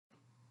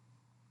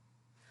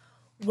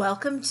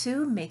Welcome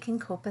to Making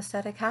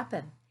Copacetic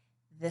Happen.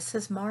 This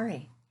is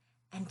Mari,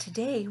 and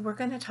today we're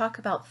going to talk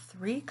about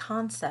 3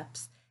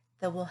 concepts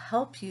that will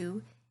help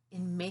you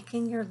in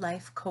making your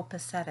life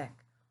copacetic,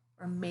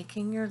 or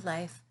making your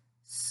life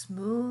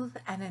smooth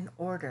and in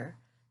order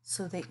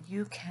so that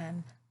you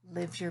can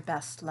live your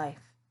best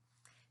life.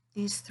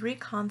 These 3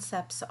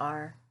 concepts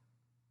are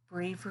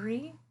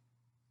bravery,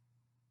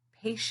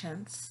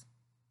 patience,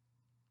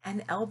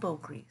 and elbow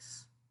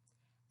grease.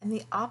 And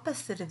the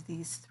opposite of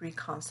these 3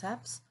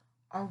 concepts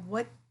are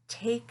what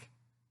take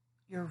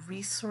your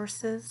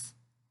resources,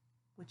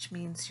 which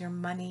means your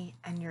money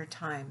and your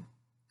time.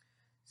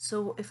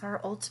 So if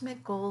our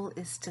ultimate goal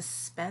is to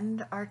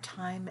spend our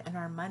time and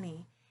our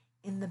money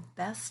in the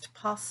best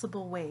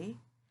possible way,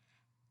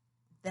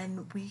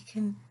 then we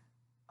can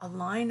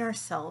align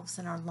ourselves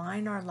and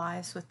align our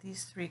lives with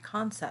these 3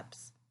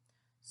 concepts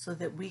so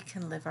that we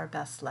can live our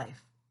best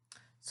life.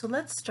 So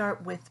let's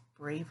start with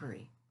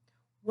bravery.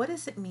 What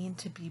does it mean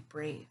to be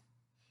brave?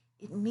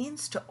 It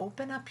means to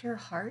open up your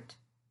heart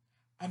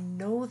and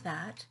know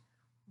that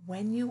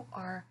when you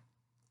are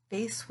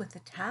faced with a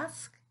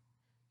task,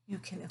 you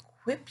can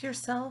equip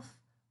yourself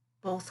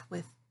both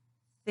with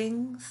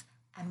things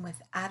and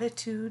with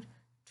attitude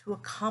to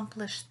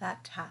accomplish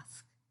that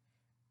task.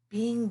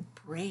 Being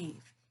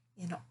brave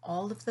in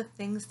all of the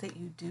things that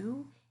you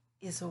do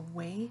is a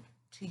way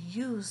to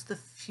use the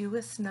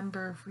fewest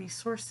number of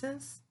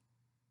resources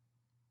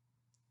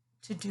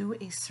to do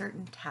a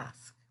certain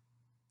task.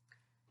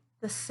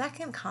 The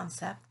second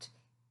concept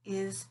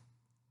is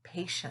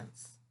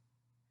patience.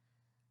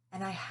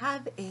 And I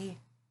have a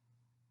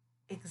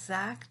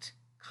exact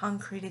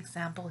concrete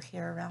example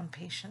here around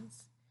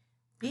patience.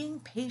 Being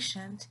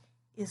patient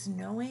is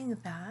knowing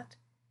that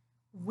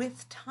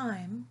with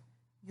time,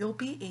 you'll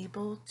be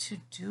able to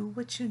do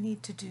what you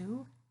need to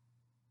do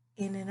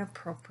in an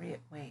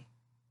appropriate way.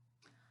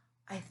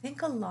 I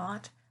think a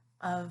lot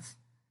of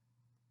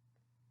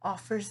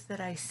offers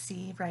that I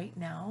see right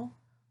now,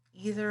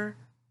 either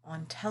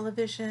on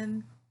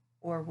television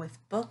or with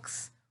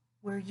books,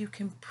 where you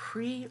can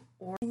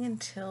pre-order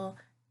until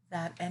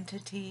that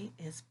entity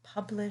is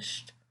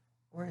published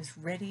or is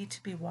ready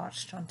to be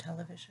watched on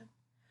television.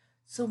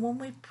 So when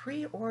we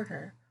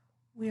pre-order,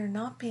 we are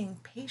not being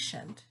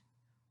patient,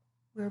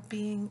 we're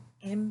being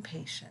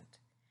impatient.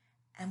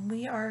 And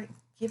we are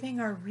giving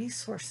our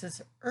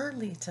resources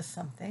early to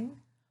something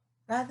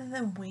rather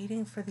than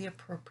waiting for the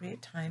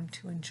appropriate time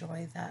to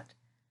enjoy that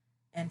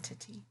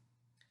entity.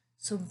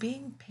 So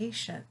being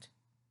patient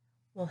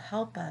will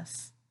help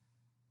us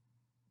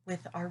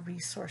with our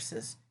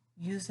resources,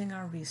 using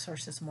our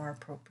resources more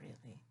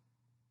appropriately,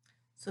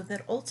 so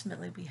that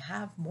ultimately we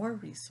have more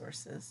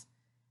resources,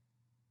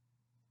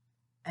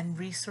 and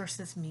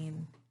resources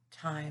mean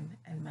time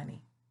and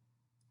money.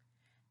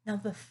 Now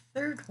the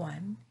third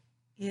one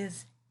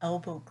is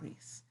elbow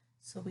grease.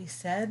 So we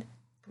said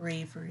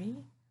bravery,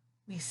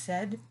 we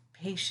said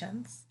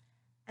patience,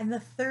 and the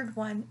third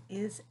one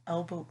is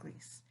elbow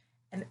grease.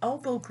 And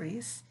elbow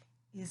grease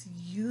is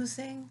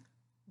using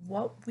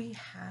what we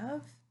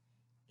have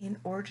in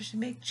order to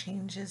make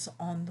changes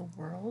on the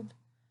world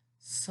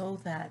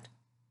so that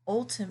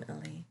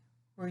ultimately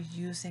we're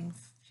using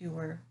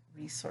fewer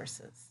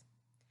resources.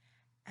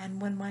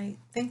 And when I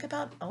think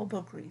about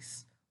elbow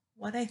grease,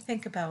 what I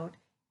think about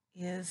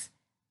is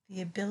the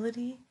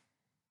ability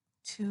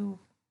to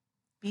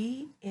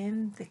be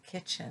in the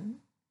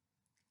kitchen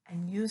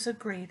and use a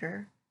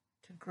grater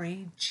to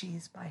grate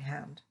cheese by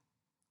hand.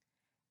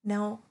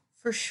 Now,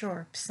 for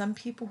sure, some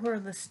people who are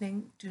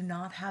listening do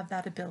not have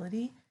that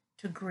ability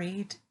to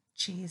grate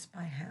cheese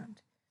by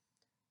hand.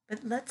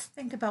 But let's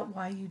think about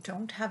why you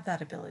don't have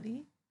that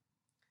ability.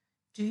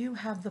 Do you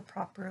have the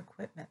proper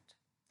equipment?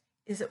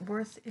 Is it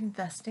worth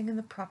investing in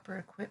the proper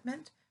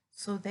equipment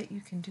so that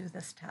you can do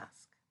this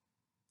task?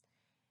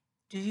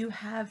 Do you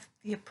have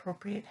the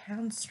appropriate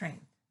hand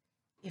strength?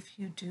 If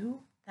you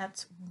do,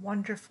 that's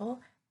wonderful,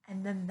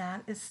 and then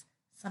that is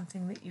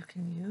something that you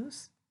can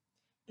use.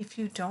 If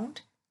you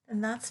don't, then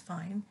that's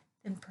fine.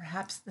 Then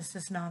perhaps this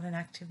is not an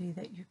activity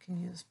that you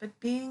can use. But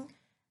being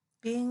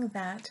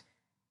that,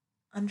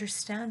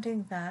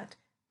 understanding that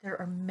there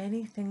are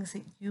many things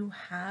that you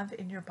have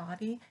in your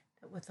body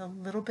that with a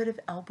little bit of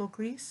elbow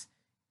grease,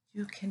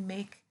 you can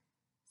make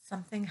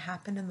something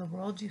happen in the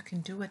world. You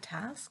can do a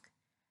task.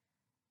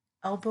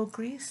 Elbow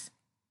grease,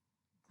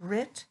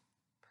 grit,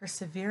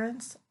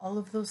 perseverance, all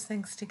of those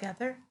things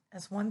together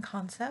as one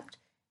concept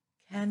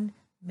can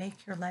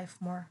make your life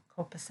more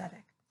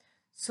copacetic.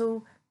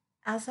 So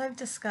as I've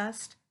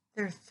discussed,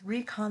 there are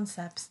 3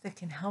 concepts that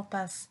can help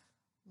us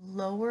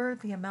lower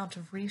the amount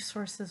of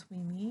resources we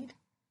need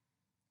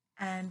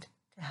and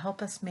to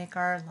help us make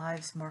our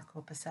lives more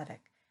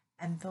copacetic.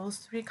 And those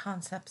 3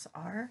 concepts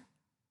are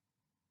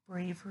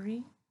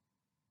bravery,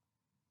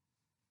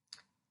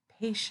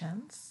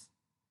 patience,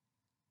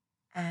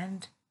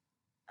 and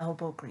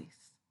elbow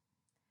grease.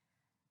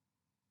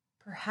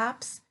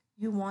 Perhaps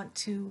you want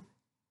to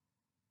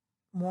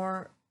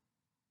more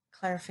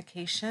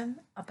clarification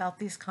about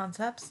these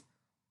concepts,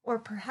 or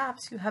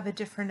perhaps you have a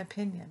different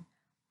opinion.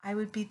 I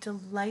would be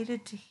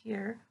delighted to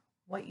hear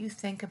what you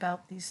think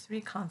about these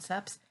three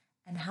concepts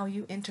and how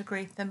you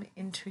integrate them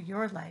into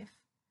your life.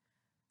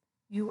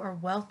 You are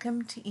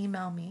welcome to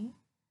email me,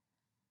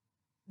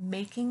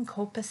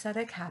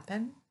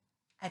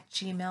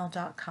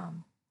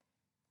 makingcopacetichappen@gmail.com.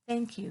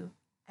 Thank you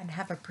and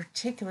have a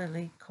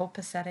particularly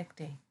copacetic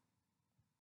day.